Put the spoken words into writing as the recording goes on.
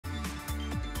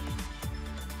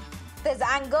There's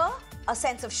anger, a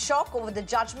sense of shock over the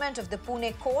judgment of the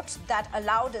Pune court that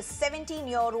allowed a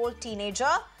 17-year-old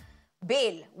teenager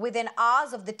bail within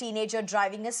hours of the teenager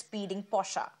driving a speeding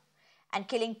Porsche and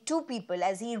killing 2 people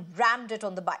as he rammed it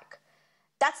on the bike.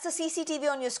 That's the CCTV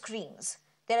on your screens.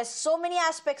 There are so many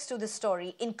aspects to this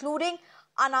story, including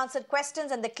unanswered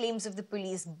questions and the claims of the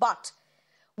police. But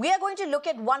we are going to look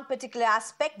at one particular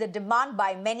aspect, the demand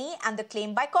by many and the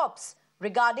claim by cops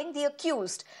regarding the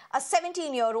accused, a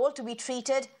 17-year-old to be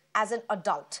treated as an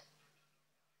adult,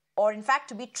 or in fact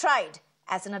to be tried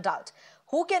as an adult.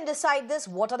 Who can decide this?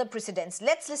 What are the precedents?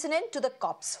 Let's listen in to the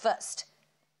cops first.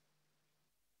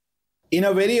 In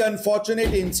a very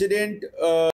unfortunate incident,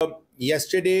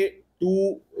 yesterday,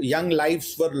 2 young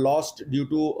lives were lost due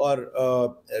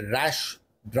to rash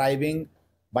driving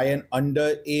by an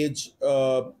underage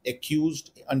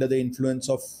accused under the influence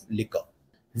of liquor.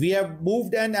 We are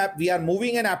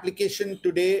moving an application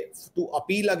today to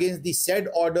appeal against the said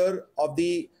order of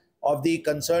the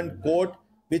concerned court,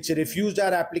 which refused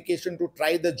our application to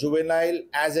try the juvenile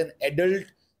as an adult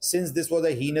since this was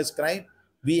a heinous crime.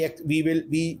 We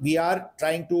are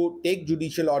trying to take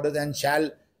judicial orders and shall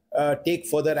take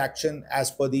further action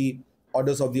as per the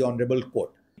orders of the Honorable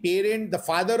Court. The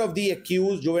father of the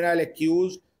accused, juvenile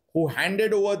accused, who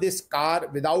handed over this car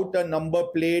without a number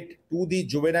plate to the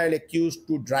juvenile accused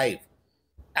to drive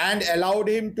and allowed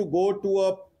him to go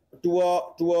to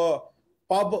a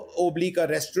pub oblique a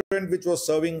restaurant which was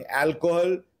serving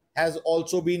alcohol, has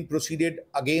also been proceeded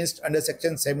against under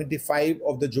Section 75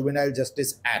 of the Juvenile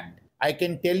Justice Act. I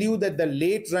can tell you that the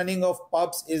late running of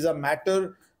pubs is a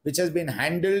matter which has been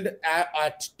handled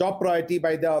at top priority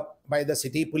by the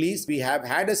city police. We have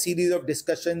had a series of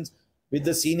discussions with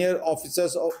the senior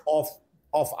officers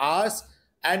of ours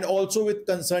and also with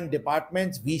concerned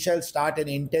departments. We shall start an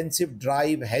intensive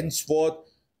drive henceforth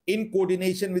in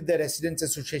coordination with the Residents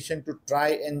Association to try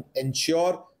and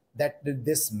ensure that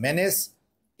this menace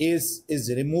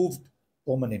is removed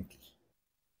permanently.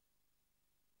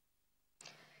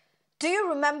 Do you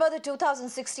remember the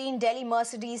 2016 Delhi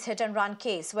Mercedes hit-and-run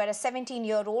case where a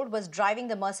 17-year-old was driving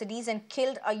the Mercedes and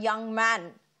killed a young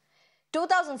man?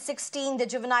 2016, the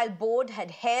Juvenile Board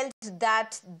had held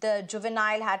that the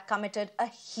juvenile had committed a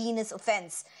heinous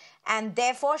offence and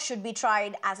therefore should be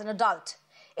tried as an adult.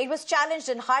 It was challenged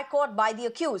in High Court by the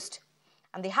accused,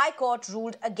 and the High Court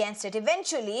ruled against it.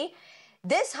 Eventually,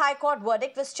 this High Court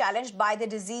verdict was challenged by the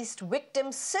deceased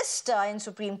victim's sister in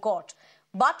Supreme Court.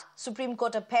 But Supreme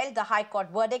Court upheld the High Court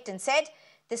verdict and said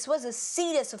this was a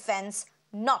serious offence,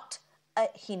 not a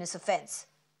heinous offence.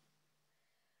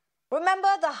 Remember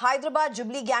the Hyderabad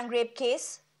Jubilee gang rape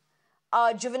case?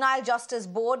 A Juvenile Justice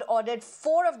Board ordered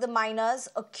 4 of the minors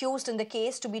accused in the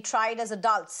case to be tried as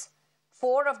adults.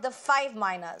 4 of the 5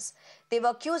 minors. They were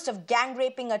accused of gang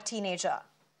raping a teenager.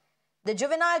 The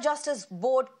Juvenile Justice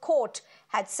Board court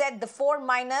had said the 4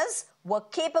 minors were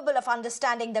capable of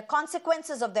understanding the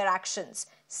consequences of their actions,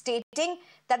 stating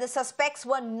that the suspects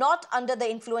were not under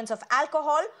the influence of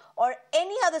alcohol or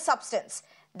any other substance,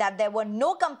 that there were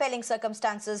no compelling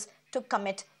circumstances to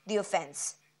commit the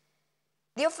offence.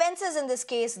 The offences in this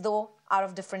case, though, are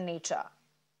of different nature.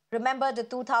 Remember the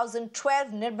 2012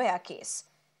 Nirbhaya case.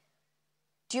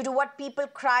 Due to what people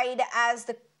cried as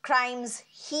the crime's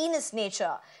heinous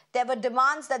nature, there were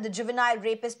demands that the juvenile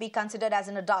rapist be considered as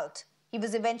an adult. He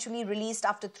was eventually released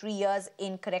after 3 years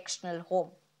in correctional home.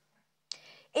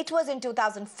 It was in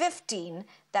 2015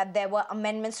 that there were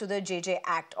amendments to the JJ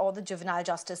Act, or the Juvenile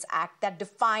Justice Act, that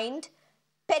defined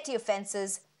petty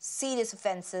offences, serious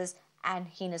offences and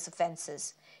heinous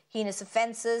offences. Heinous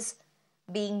offences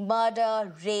being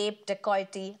murder, rape,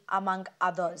 dacoity, among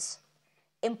others.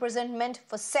 Imprisonment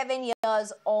for 7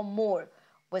 years or more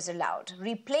was allowed.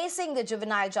 Replacing the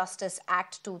Juvenile Justice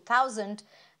Act 2000,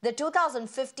 the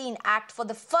 2015 Act for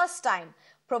the first time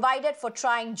provided for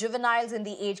trying juveniles in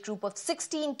the age group of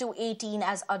 16 to 18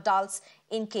 as adults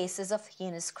in cases of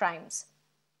heinous crimes.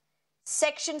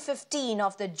 Section 15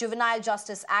 of the Juvenile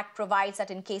Justice Act provides that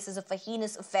in cases of a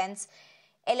heinous offence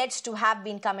alleged to have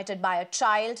been committed by a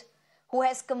child who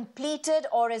has completed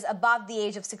or is above the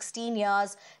age of 16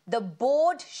 years, the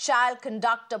board shall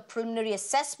conduct a preliminary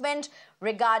assessment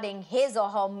regarding his or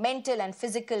her mental and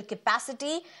physical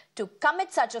capacity to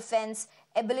commit such offence,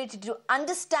 ability to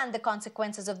understand the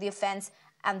consequences of the offence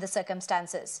and the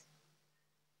circumstances.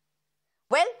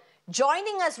 Well,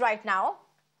 joining us right now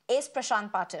is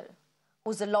Prashant Patil,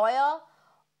 who's a lawyer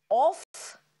of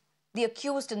the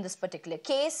accused in this particular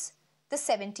case, the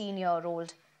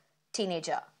 17-year-old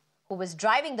teenager who was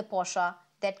driving the Porsche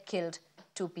that killed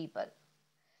 2 people.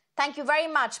 Thank you very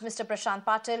much, Mr. Prashant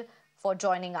Patil, for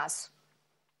joining us.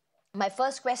 My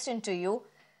first question to you,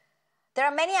 There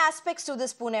are many aspects to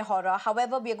this Pune horror.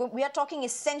 However, we are talking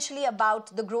essentially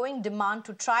about the growing demand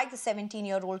to try the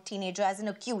 17-year-old teenager as an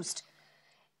accused,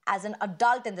 as an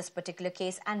adult in this particular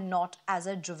case, and not as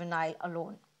a juvenile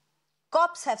alone.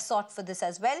 Cops have sought for this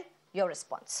as well. Your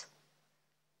response?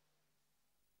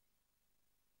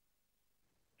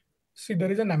 See,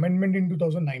 there is an amendment in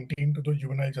 2019 to the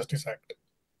Juvenile Justice Act.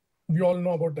 We all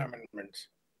know about the amendments.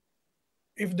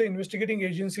 If the investigating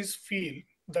agencies feel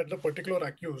that the particular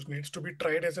accused needs to be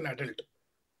tried as an adult,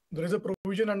 there is a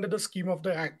provision under the scheme of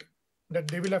the Act that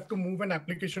they will have to move an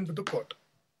application to the court.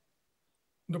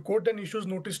 The court then issues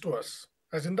notice to us,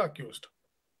 as in the accused.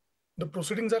 The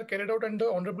proceedings are carried out and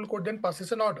the Honorable Court then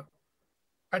passes an order.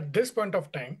 At this point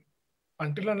of time,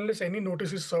 until and unless any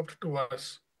notice is served to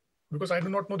us, because I do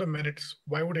not know the merits,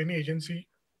 why would any agency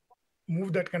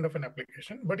move that kind of an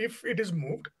application? But if it is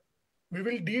moved, we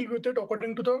will deal with it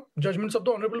according to the judgments of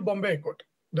the Honorable Bombay High Court.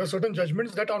 There are certain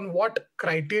judgments that on what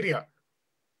criteria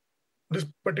this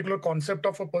particular concept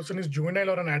of a person is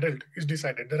juvenile or an adult is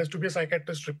decided. There has to be a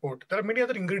psychiatrist report. There are many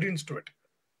other ingredients to it.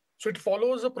 So it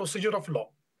follows a procedure of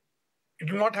law.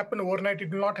 It will not happen overnight.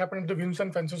 It will not happen at the whims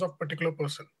and fancies of a particular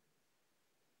person.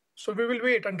 So we will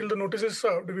wait until the notice is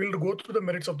served. We will go through the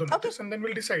merits of the notice and then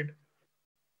we'll decide.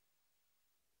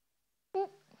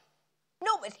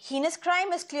 No, but heinous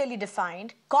crime is clearly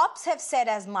defined. Cops have said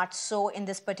as much so in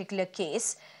this particular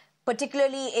case,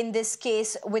 particularly in this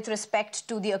case with respect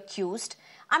to the accused.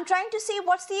 I'm trying to see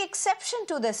what's the exception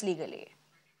to this legally.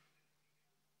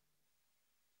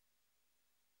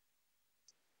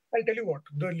 I'll tell you what,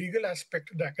 the legal aspect,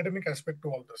 the academic aspect to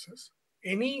all this is,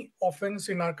 any offense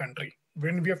in our country,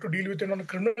 when we have to deal with it on a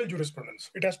criminal jurisprudence,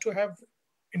 it has to have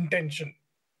intention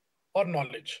or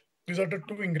knowledge. These are the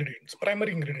two ingredients,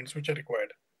 primary ingredients which are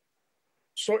required.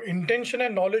 So intention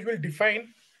and knowledge will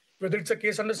define whether it's a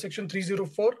case under section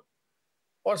 304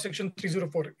 or section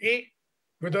 304A,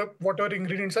 whether whatever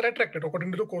ingredients are attracted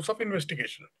according to the course of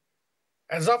investigation.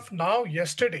 As of now,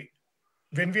 yesterday,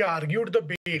 when we argued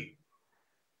the bail,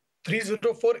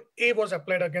 304A was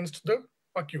applied against the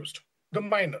accused, the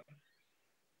minor,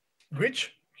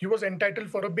 which he was entitled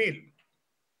for a bail.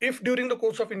 If during the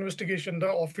course of investigation, the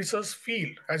officers feel,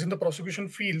 as in the prosecution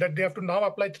feel, that they have to now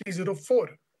apply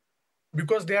 304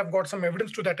 because they have got some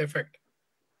evidence to that effect,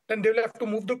 then they will have to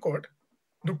move the court.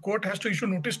 The court has to issue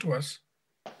notice to us,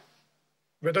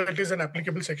 whether it is an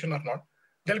applicable section or not.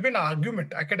 There will be an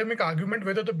argument, academic argument,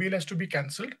 whether the bail has to be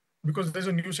cancelled because there's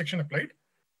a new section applied.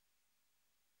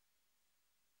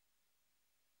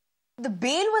 The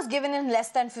bail was given in less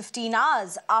than 15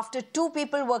 hours after 2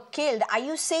 people were killed. Are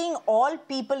you saying all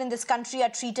people in this country are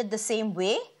treated the same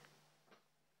way?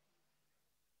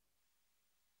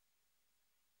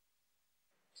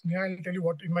 Sneha, I'll tell you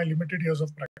what, in my limited years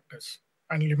of practice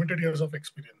and limited years of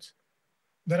experience,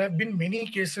 there have been many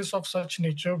cases of such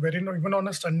nature wherein even on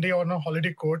a Sunday or on a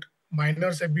holiday court,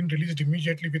 minors have been released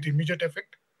immediately with immediate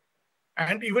effect.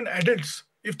 And even adults,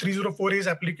 if 304A is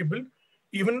applicable,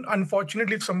 even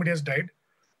unfortunately, if somebody has died,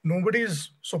 nobody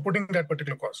is supporting that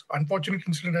particular cause. Unfortunate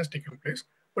incident has taken place,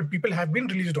 but people have been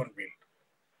released on bail.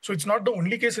 So it's not the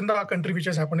only case in our country which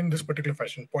has happened in this particular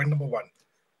fashion. Point number one.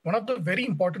 One of the very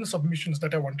important submissions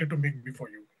that I wanted to make before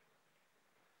you.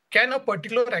 Can a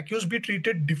particular accused be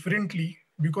treated differently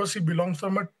because he belongs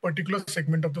from a particular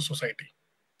segment of the society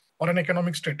or an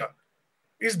economic strata?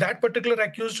 Is that particular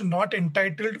accused not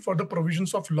entitled for the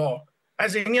provisions of law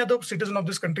as any other citizen of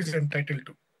this country is entitled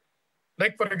to?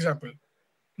 Like, for example,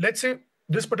 let's say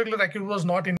this particular accused was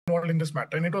not involved in this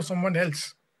matter and it was someone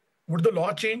else. Would the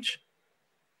law change?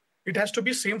 It has to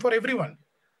be same for everyone.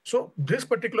 So this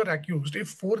particular accused,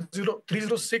 if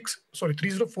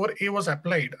 304A was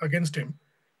applied against him,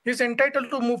 he's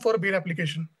entitled to move for a bail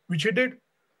application, which he did.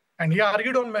 And he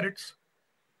argued on merits.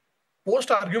 Post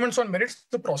arguments on merits,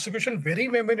 the prosecution very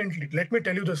vehemently, let me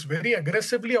tell you this, very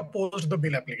aggressively opposed the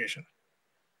bail application.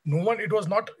 No one, it was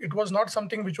not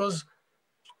something which was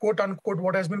quote unquote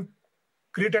what has been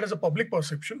created as a public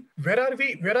perception. Where are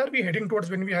we heading towards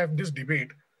when we have this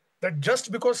debate that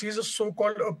just because he's a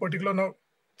so-called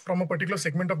from a particular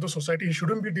segment of the society, he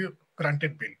shouldn't be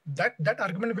granted bail? That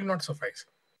argument will not suffice.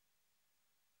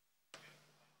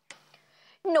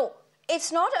 No,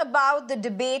 it's not about the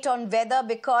debate on whether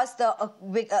because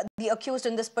the accused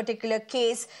in this particular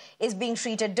case is being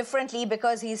treated differently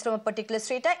because he's from a particular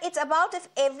strata. It's about if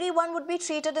everyone would be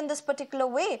treated in this particular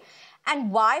way.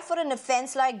 And why for an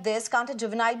offense like this can't a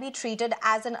juvenile be treated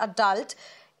as an adult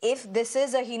if this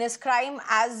is a heinous crime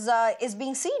as is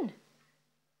being seen?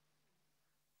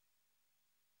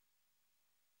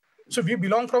 So we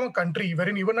belong from a country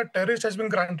wherein even a terrorist has been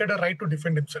granted a right to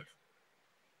defend himself.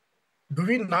 Do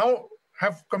we now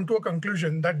have come to a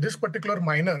conclusion that this particular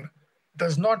minor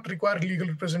does not require legal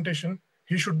representation,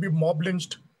 he should be mob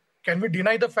lynched? Can we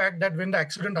deny the fact that when the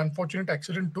accident, unfortunate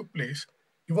accident took place,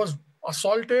 he was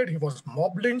assaulted, he was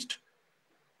mob lynched,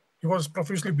 he was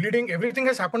profusely bleeding, everything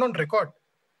has happened on record.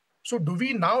 So do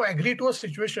we now agree to a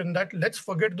situation that let's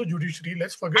forget the judiciary,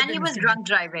 let's forget... And he was drunk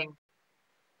driving.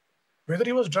 Whether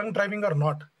he was drunk driving or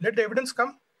not, let the evidence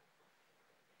come.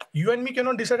 You and me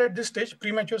cannot decide at this stage,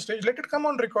 premature stage, let it come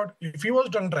on record. If he was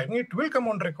drunk driving, it will come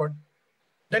on record.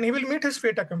 Then he will meet his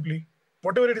fait accompli,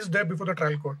 whatever it is there before the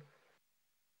trial court.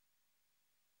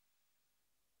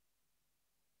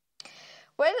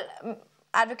 Well,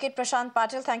 Advocate Prashant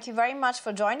Patil, thank you very much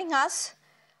for joining us,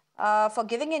 for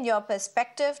giving in your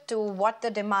perspective to what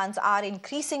the demands are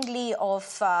increasingly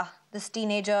of this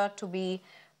teenager to be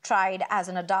tried as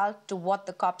an adult, to what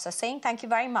the cops are saying. Thank you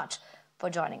very much for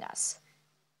joining us.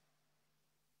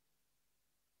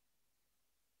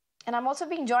 And I'm also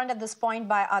being joined at this point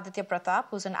by Aditya Pratap,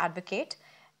 who's an advocate,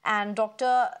 and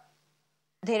Dr.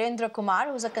 Dheerendra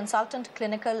Kumar, who's a consultant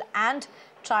clinical and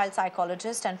child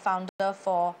psychologist and founder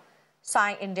for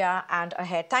Sai India and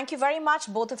Ahead. Thank you very much,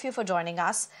 both of you, for joining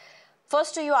us.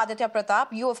 First to you, Aditya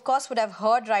Pratap. You, of course, would have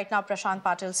heard right now Prashant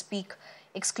Patil speak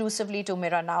exclusively to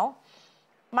Mirror Now.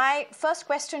 My first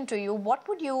question to you, what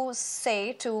would you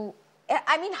say to...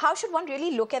 I mean, how should one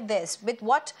really look at this? With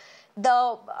what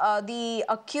the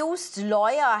accused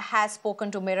lawyer has spoken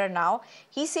to Mirror Now,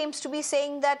 he seems to be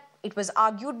saying that it was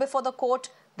argued before the court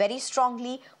very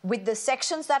strongly with the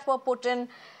sections that were put in.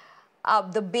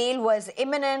 The bail was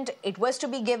imminent, it was to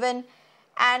be given,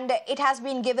 and it has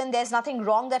been given. There's nothing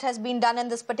wrong that has been done in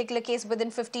this particular case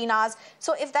within 15 hours.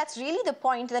 So if that's really the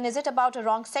point, then is it about a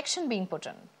wrong section being put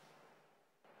in?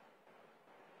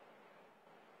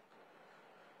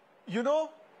 You know,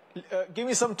 give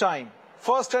me some time.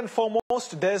 First and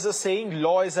foremost, there's a saying,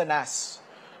 law is an ass.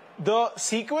 The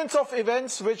sequence of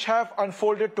events which have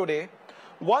unfolded today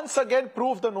once again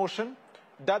prove the notion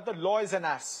that the law is an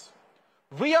ass.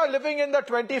 We are living in the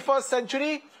 21st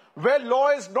century where law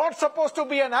is not supposed to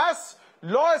be an ass.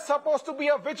 Law is supposed to be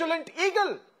a vigilant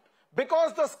eagle,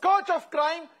 because the scourge of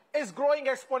crime is growing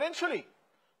exponentially.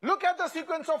 Look at the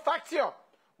sequence of facts here.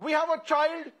 We have a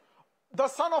child, the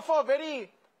son of a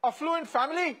very affluent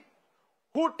family,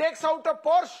 who takes out a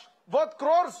Porsche worth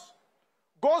crores,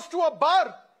 goes to a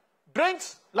bar,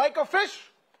 drinks like a fish,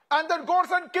 and then goes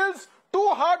and kills two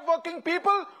hard-working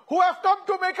people who have come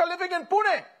to make a living in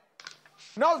Pune.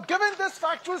 Now, given this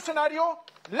factual scenario,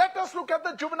 let us look at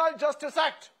the Juvenile Justice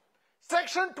Act.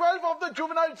 Section 12 of the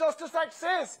Juvenile Justice Act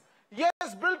says,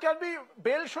 yes,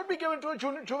 bail should be given to a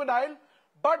juvenile,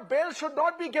 but bail should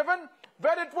not be given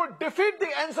where it would defeat the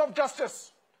ends of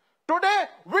justice. Today,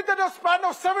 within a span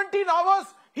of 17 hours,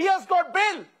 he has got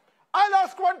bail. I'll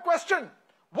ask one question.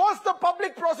 Was the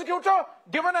public prosecutor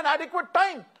given an adequate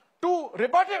time to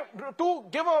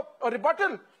give a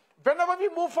rebuttal? Whenever we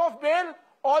move off bail,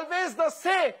 always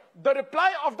the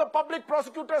reply of the public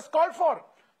prosecutor is called for.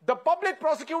 The public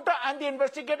prosecutor and the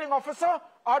investigating officer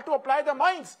are to apply the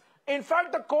minds. In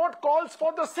fact, the court calls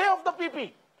for the say of the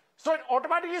PP. So it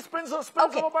automatically spins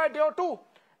over by a day or two.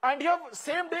 And here,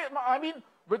 same day, I mean,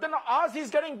 within hours, he's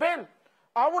getting bail.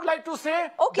 I would like to say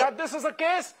that this is a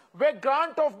case where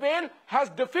grant of bail has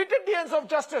defeated the ends of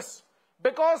justice,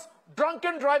 because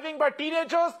drunken driving by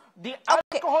teenagers, the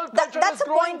alcohol culture that's is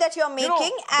growing. The point that you're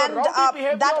making, and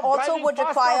that also would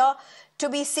require to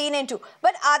be seen into.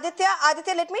 But Aditya,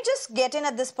 let me just get in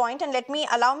at this point, and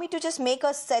allow me to just make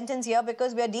a sentence here,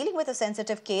 because we are dealing with a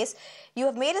sensitive case. You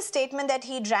have made a statement that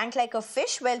he drank like a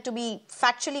fish. Well, to be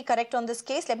factually correct on this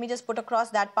case, let me just put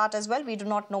across that part as well. We do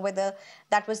not know whether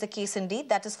that was the case indeed.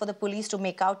 That is for the police to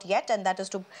make out yet, and that is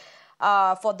to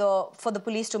for the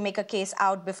police to make a case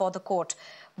out before the court.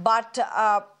 But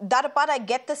that apart, I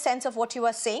get the sense of what you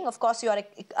are saying. Of course, you are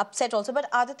upset also. But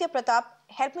Aditya Pratap,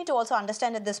 help me to also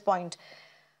understand at this point.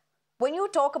 When you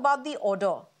talk about the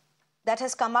order that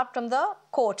has come up from the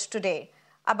court today,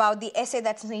 about the essay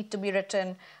that needs to be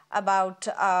written, about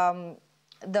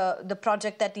the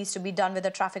project that needs to be done with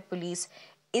the traffic police,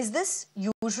 is this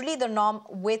usually the norm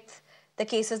with the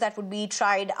cases that would be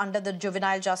tried under the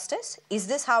juvenile justice? Is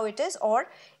this how it is, or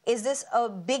is this a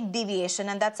big deviation?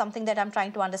 And that's something that I'm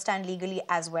trying to understand legally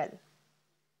as well.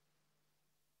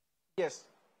 Yes.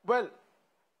 Well,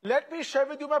 let me share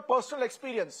with you my personal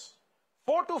experience.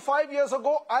 4 to 5 years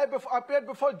ago, I appeared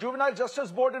before Juvenile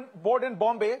Justice Board in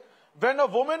Bombay, when a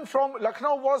woman from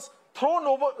Lucknow was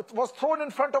thrown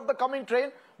in front of the coming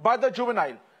train by the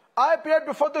juvenile. I appeared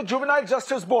before the Juvenile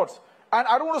Justice Boards. And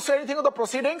I don't want to say anything of the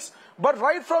proceedings, but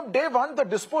right from day one, the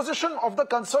disposition of the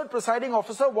concerned presiding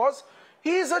officer was,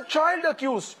 he is a child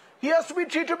accused. he has to be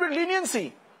treated with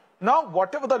leniency. Now,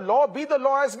 whatever the law be, the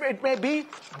law as it may be,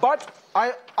 but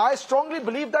I strongly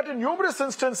believe that in numerous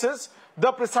instances,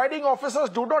 the presiding officers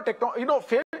do not,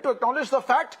 fail to acknowledge the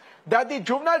fact that the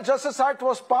Juvenile Justice Act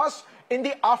was passed in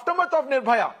the aftermath of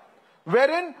Nirbhaya,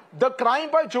 wherein the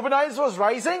crime by juveniles was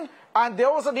rising and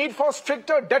there was a need for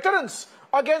stricter deterrence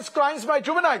against crimes by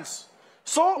juveniles.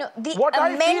 So, no, the what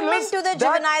amendment I feel is to the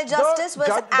juvenile justice was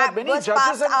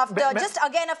passed after. Just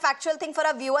again a factual thing for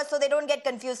our viewers so they don't get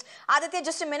confused. Aditya,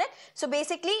 just a minute. So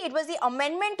basically, it was the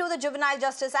amendment to the Juvenile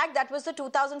Justice Act. That was the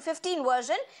 2015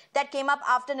 version that came up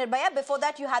after Nirbhaya. Before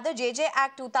that, you had the JJ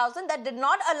Act 2000 that did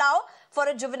not allow for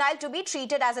a juvenile to be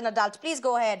treated as an adult. Please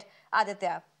go ahead,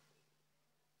 Aditya.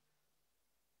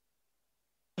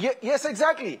 Yes,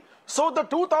 exactly. So the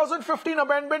 2015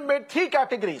 amendment made 3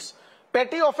 categories: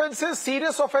 petty offences,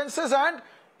 serious offences and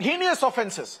heinous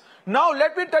offences. Now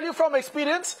let me tell you from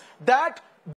experience that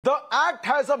the act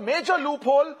has a major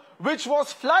loophole which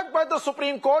was flagged by the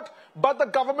Supreme Court, but the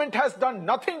government has done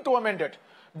nothing to amend it.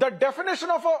 The definition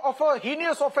of a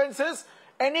heinous offence is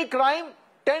any crime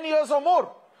 10 years or more.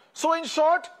 So in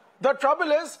short, the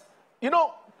trouble is,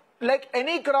 like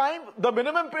any crime, the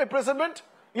minimum imprisonment,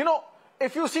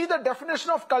 if you see the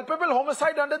definition of culpable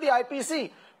homicide under the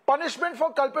IPC, punishment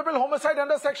for culpable homicide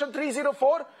under section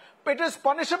 304, it is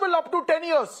punishable up to 10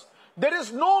 years. There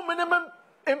is no minimum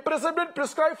imprisonment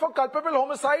prescribed for culpable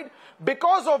homicide,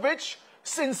 because of which,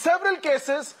 in several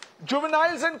cases,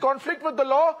 juveniles in conflict with the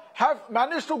law have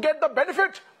managed to get the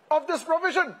benefit of this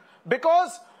provision.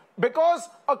 Because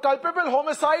a culpable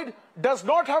homicide does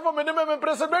not have a minimum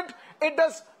imprisonment,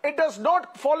 it does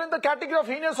not fall in the category of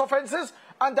heinous offences,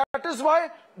 and that is why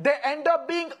they end up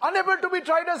being unable to be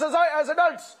tried as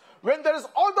adults, when there is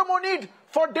all the more need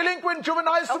for delinquent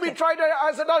juveniles to be tried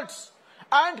as adults.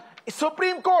 And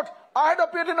Supreme Court, I had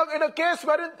appeared in a case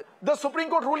wherein the Supreme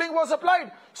Court ruling was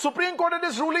applied. Supreme Court in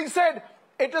its ruling said,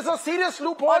 it is a serious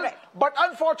loophole, but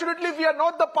unfortunately we are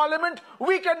not the parliament,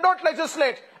 we cannot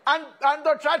legislate. And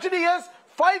the tragedy is,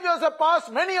 5 years have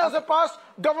passed, many years have passed,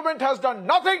 government has done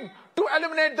nothing to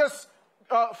eliminate this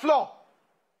flaw.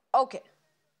 Okay.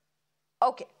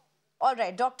 All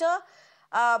right. Dr.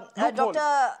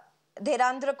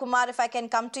 Dherandra Kumar, if I can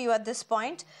come to you at this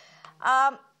point.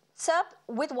 Sir,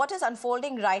 with what is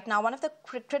unfolding right now, one of the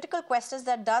critical questions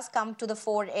that does come to the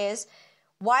fore is,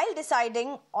 while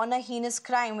deciding on a heinous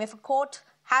crime, if a court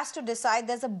has to decide,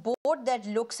 there's a board that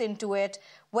looks into it,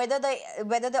 whether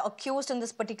the accused in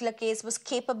this particular case was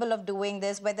capable of doing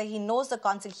this, whether he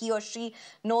or she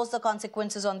knows the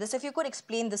consequences on this. If you could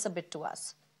explain this a bit to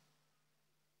us.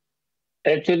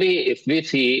 Actually, if we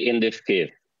see in this case,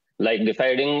 like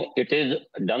deciding, it is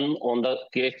done on the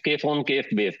case-on-case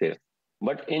basis.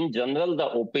 But in general, the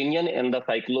opinion and the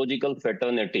psychological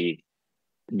fraternity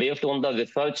based on the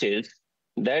research is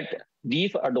that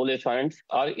these adolescents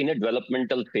are in a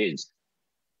developmental phase.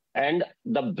 And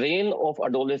the brain of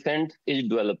adolescents is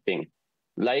developing.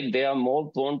 Like they are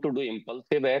more prone to do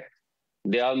impulsive acts,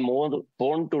 they are more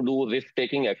prone to do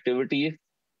risk-taking activities,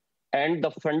 and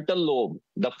the frontal lobe,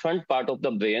 the front part of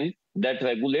the brain that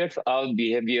regulates our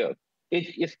behavior,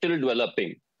 is still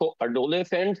developing. So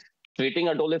treating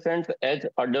adolescents as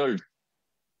adults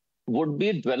would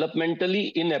be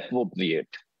developmentally inappropriate.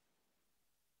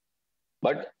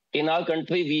 But in our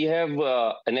country, we have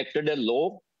enacted a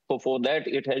law. So for that,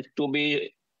 it has to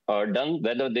be done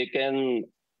whether they can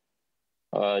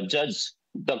judge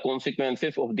the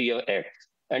consequences of their acts.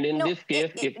 And in this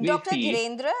case, if we Dr. see...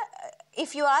 Dhirendra,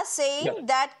 if you are saying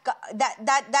that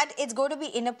it's going to be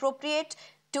inappropriate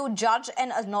to judge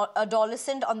an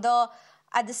adolescent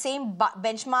at the same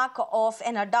benchmark of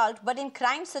an adult, but in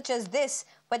crimes such as this,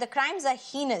 where the crimes are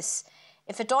heinous,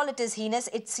 if at all it is heinous,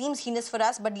 it seems heinous for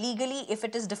us, but legally, if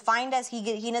it is defined as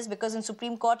heinous, because in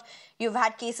Supreme Court, you've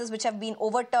had cases which have been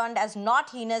overturned as not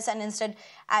heinous and instead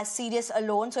as serious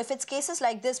alone. So if it's cases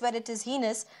like this where it is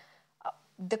heinous,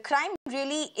 the crime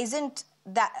really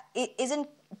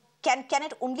can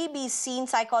it only be seen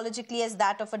psychologically as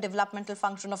that of a developmental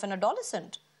function of an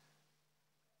adolescent?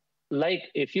 Like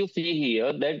if you see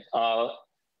here that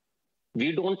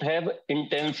we don't have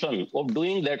intention of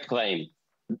doing that crime.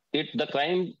 The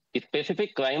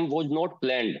specific crime was not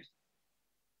planned.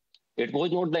 It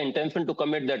was not the intention to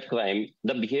commit that crime.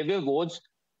 The behavior was,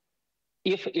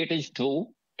 if it is true,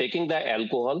 taking the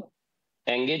alcohol,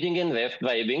 engaging in rash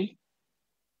driving,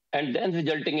 and then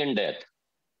resulting in death.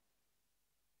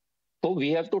 So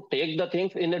we have to take the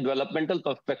things in a developmental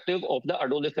perspective of the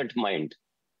adolescent mind.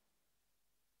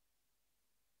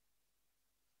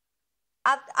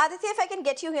 Aditya, if I can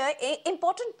get you here, an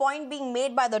important point being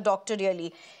made by the doctor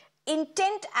really.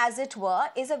 intent, as it were,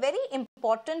 is a very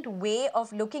important way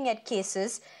of looking at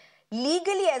cases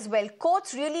legally as well.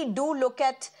 Courts really do look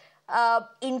at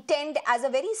intent as a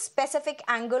very specific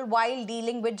angle while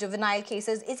dealing with juvenile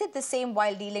cases. Is it the same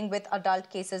while dealing with adult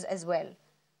cases as well?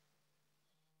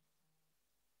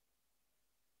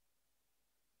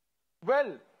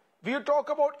 Well, we talk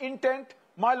about intent.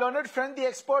 My learned friend, the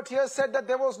expert here, said that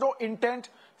there was no intent.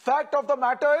 Fact of the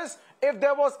matter is, if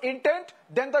there was intent,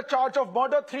 then the charge of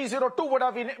murder 302 would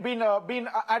have been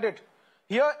added.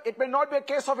 Here, it may not be a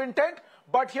case of intent,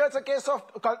 but here's a case of,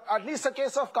 at least a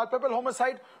case of culpable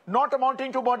homicide, not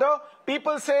amounting to murder.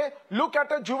 People say, look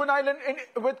at a juvenile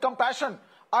with compassion.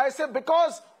 I say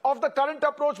because of the current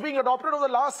approach being adopted over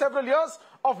the last several years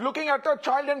of looking at a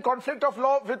child in conflict of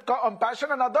law with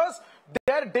compassion and others,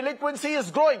 their delinquency is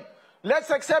growing.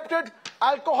 Let's accept it.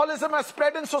 Alcoholism has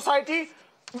spread in society.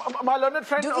 My learned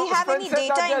friend do we have any said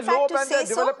data, that their in fact, lobe to and say their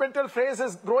so? developmental phase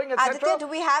is growing, etc. Aditya, do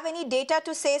we have any data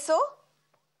to say so?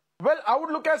 Well, I would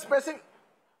look at specific.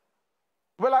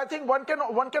 Well, I think one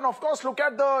can of course look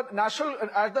at the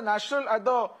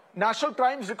National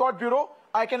Crimes Record Bureau.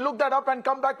 I can look that up and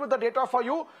come back with the data for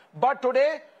you. But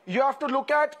today you have to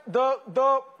look at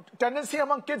the tendency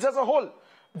among kids as a whole.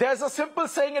 There's a simple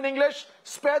saying in English: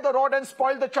 spare the rod and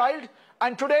spoil the child.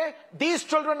 And today these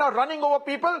children are running over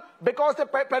people because their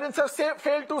parents have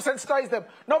failed to sensitize them.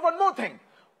 Now, one more thing.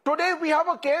 Today we have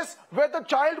a case where the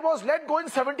child was let go in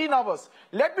 17 hours.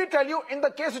 Let me tell you, in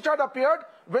the case which had appeared,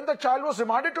 when the child was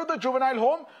remanded to the juvenile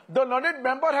home, the learned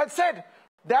member had said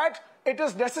that it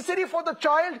is necessary for the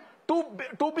child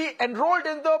to be enrolled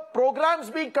in the programs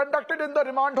being conducted in the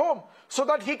remand home so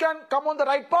that he can come on the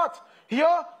right path.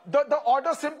 Here, the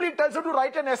order simply tells him to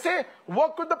write an essay,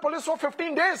 work with the police for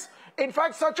 15 days. In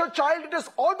fact, such a child, it is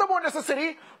all the more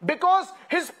necessary because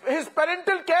his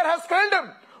parental care has failed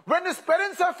him. When his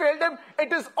parents have failed him,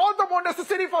 it is all the more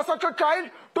necessary for such a child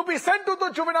to be sent to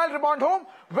the juvenile remand home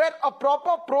where a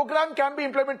proper program can be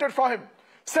implemented for him.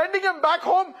 Sending him back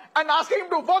home and asking him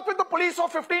to work with the police for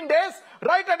 15 days,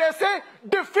 write an essay,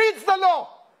 defeats the law.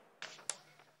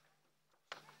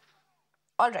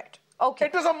 All right. Okay.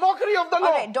 It is a mockery of the law.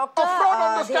 All right, Dr. A fraud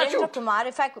on the statute. Dhirendra Kumar,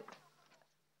 if I could...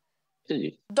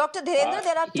 Dr. Dhirendra,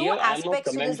 there are two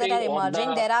aspects to this that are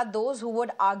emerging. There are those who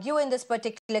would argue in this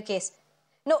particular case.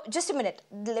 No, just a minute.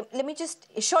 Let me just...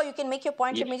 Sure, you can make your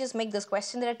point. Yes. Let me just make this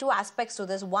question. There are two aspects to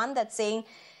this. One that's saying,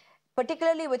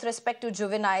 particularly with respect to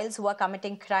juveniles who are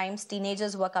committing crimes,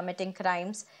 teenagers who are committing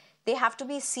crimes, they have to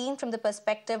be seen from the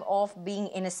perspective of being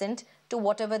innocent to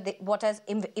what has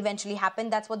eventually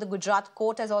happened. That's what the Gujarat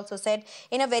court has also said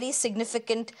in a very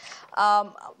significant,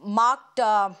 marked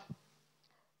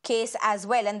case as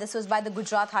well. And this was by the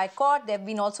Gujarat High Court. There have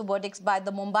been also verdicts by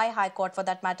the Mumbai High Court for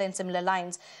that matter in similar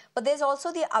lines. But there's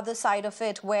also the other side of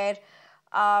it where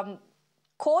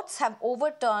courts have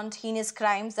overturned heinous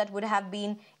crimes that would have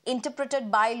been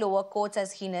interpreted by lower courts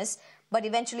as heinous, but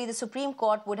eventually the Supreme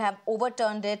Court would have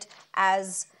overturned it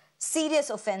as serious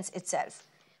offense itself.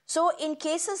 So in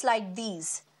cases like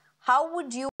these, how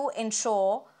would you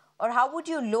ensure or how would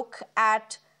you look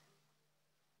at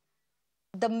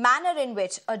the manner in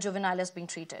which a juvenile is being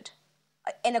treated,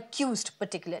 an accused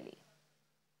particularly?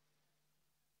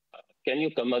 Can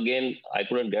you come again? I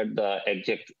couldn't get the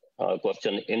exact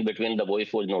question. In between, the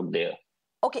voice was not there.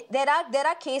 Okay, there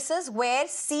are cases where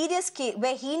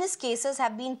heinous cases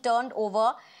have been turned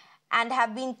over and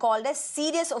have been called as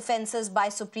serious offences by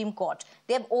Supreme Court.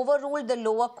 They have overruled the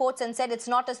lower courts and said it's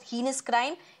not a heinous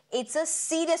crime, it's a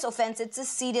serious offence, it's a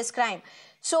serious crime.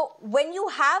 So when you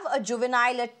have a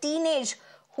juvenile, a teenage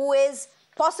who is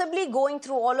possibly going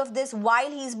through all of this while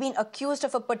he's been accused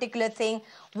of a particular thing,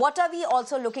 what are we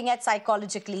also looking at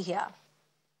psychologically here?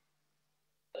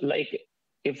 Like,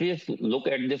 if we look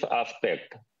at this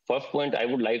aspect, first point I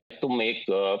would like to make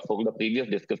from the previous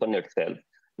discussion itself,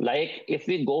 like if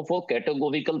we go for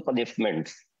categorical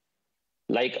punishments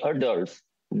like adults,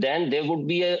 then there would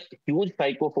be a huge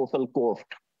psychosocial cost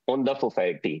on the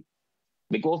society.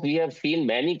 Because we have seen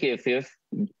many cases,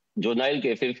 juvenile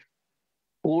cases,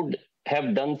 who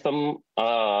have done some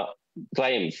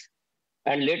crimes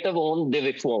and later on they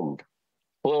reformed.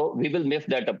 So we will miss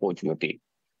that opportunity.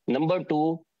 Number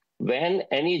two, when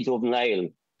any juvenile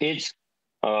is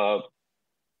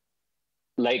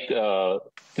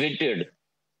treated,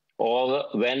 or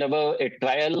whenever a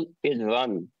trial is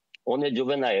run on a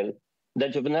juvenile, the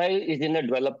juvenile is in a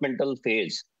developmental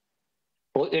phase.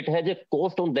 So it has a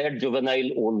cost on that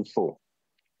juvenile also.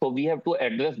 So we have to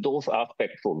address those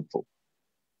aspects also.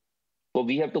 So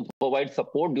we have to provide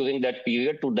support during that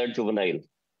period to that juvenile.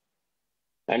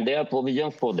 And there are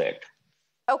provisions for that.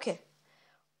 Okay.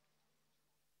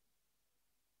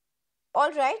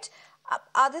 All right.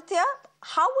 Aditya,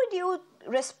 how would you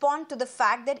respond to the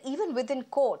fact that even within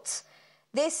courts,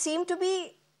 there seem to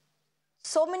be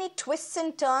so many twists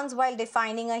and turns while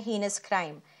defining a heinous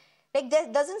crime? Like,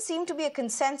 there doesn't seem to be a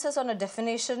consensus on a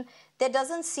definition. There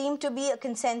doesn't seem to be a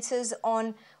consensus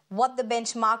on what the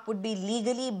benchmark would be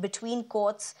legally between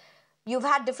courts. You've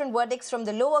had different verdicts from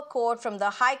the lower court, from the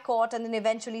high court, and then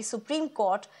eventually Supreme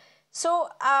Court. So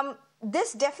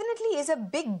this definitely is a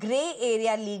big grey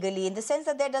area legally, in the sense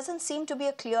that there doesn't seem to be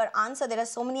a clear answer. There are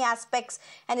so many aspects.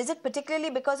 And is it particularly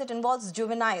because it involves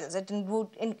juveniles, in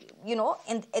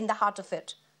the heart of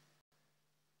it?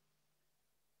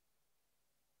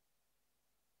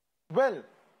 Well,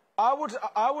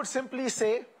 I would simply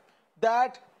say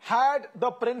that had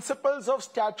the principles of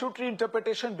statutory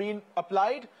interpretation been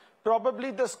applied,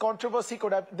 probably this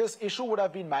issue would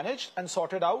have been managed and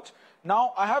sorted out.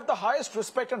 Now, I have the highest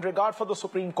respect and regard for the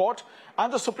Supreme Court,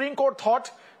 and the Supreme Court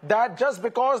thought that just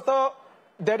because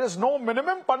there is no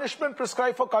minimum punishment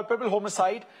prescribed for culpable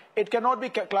homicide, it cannot be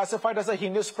classified as a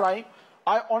heinous crime.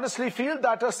 I honestly feel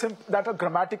that a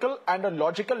grammatical and a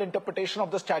logical interpretation of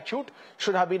the statute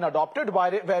should have been adopted,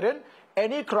 wherein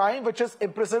any crime which is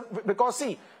imprisoned, because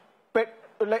see,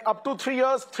 like up to 3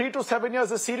 years, 3 to 7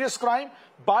 years is serious crime.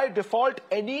 By default,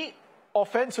 any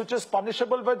offense which is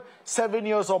punishable with 7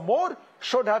 years or more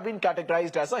should have been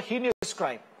categorized as a heinous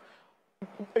crime.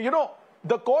 You know,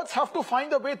 the courts have to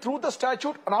find a way through the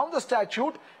statute, around the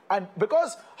statute, and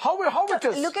because how it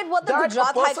is. Look at what the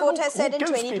Gujarat High Court has said in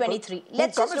 2023.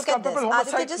 Let's just look at this. Aditya,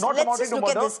 let's just look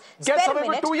at this. Spare a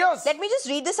minute. 2 years. Let me just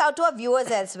read this out to our viewers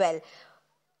as well.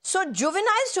 So,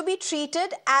 juveniles to be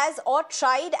treated as or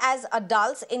tried as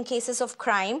adults in cases of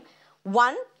crime.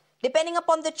 1, depending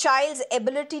upon the child's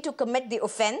ability to commit the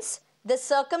offence, the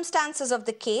circumstances of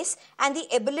the case, and the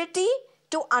ability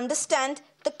to understand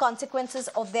the consequences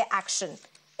of their action.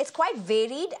 It's quite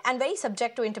varied and very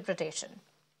subject to interpretation.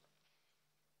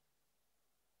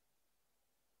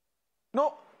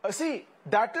 No, see,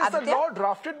 that is the law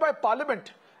drafted by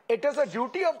Parliament. It is a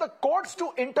duty of the courts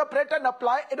to interpret and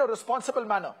apply in a responsible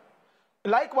manner.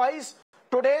 Likewise,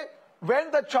 today, when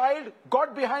the child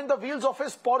got behind the wheels of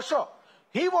his Porsche,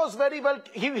 he was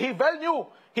he well knew,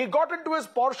 he got into his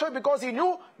Porsche because he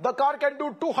knew the car can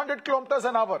do 200 kilometers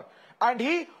an hour. And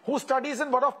he, who studies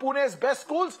in one of Pune's best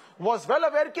schools, was well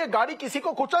aware that gaadi kisi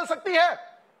ko kuchal sakti hai.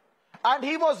 And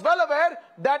he was well aware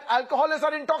that alcohol is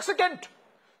an intoxicant.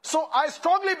 So I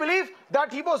strongly believe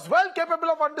that he was well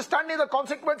capable of understanding the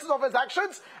consequences of his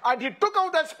actions, and he took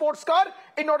out that sports car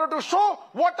in order to show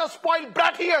what a spoiled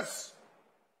brat he is.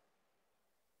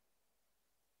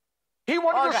 He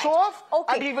wanted to show off,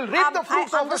 and he will reap the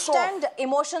fruits of his show off. I understand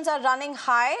emotions are running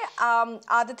high.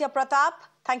 Aditya Pratap,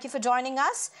 thank you for joining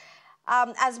us.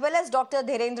 As well as Dr.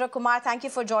 Dhirendra Kumar, thank you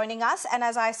for joining us. And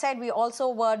as I said, we also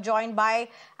were joined by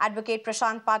Advocate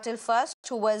Prashant Patil first,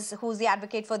 who's the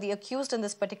advocate for the accused in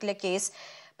this particular case.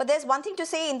 But there's one thing to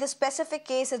say, in this specific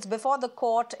case, it's before the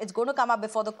court. It's going to come up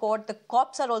before the court. The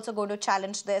cops are also going to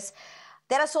challenge this.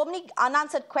 There are so many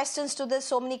unanswered questions to this,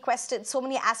 so many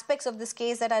aspects of this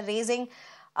case that are raising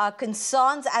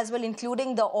concerns as well,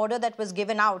 including the order that was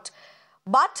given out.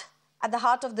 But at the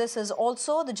heart of this is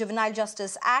also the Juvenile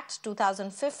Justice Act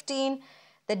 2015,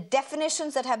 the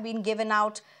definitions that have been given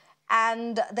out,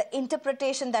 and the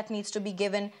interpretation that needs to be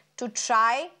given to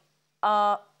try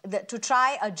a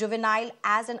juvenile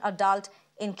as an adult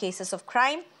in cases of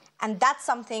crime. And that's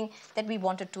something that we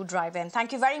wanted to drive in.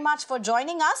 Thank you very much for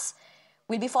joining us.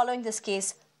 We'll be following this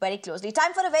case very closely.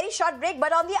 Time for a very short break,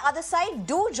 but on the other side,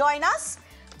 do join us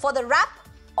for the wrap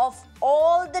of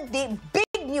all the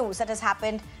big news that has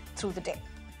happened through the day.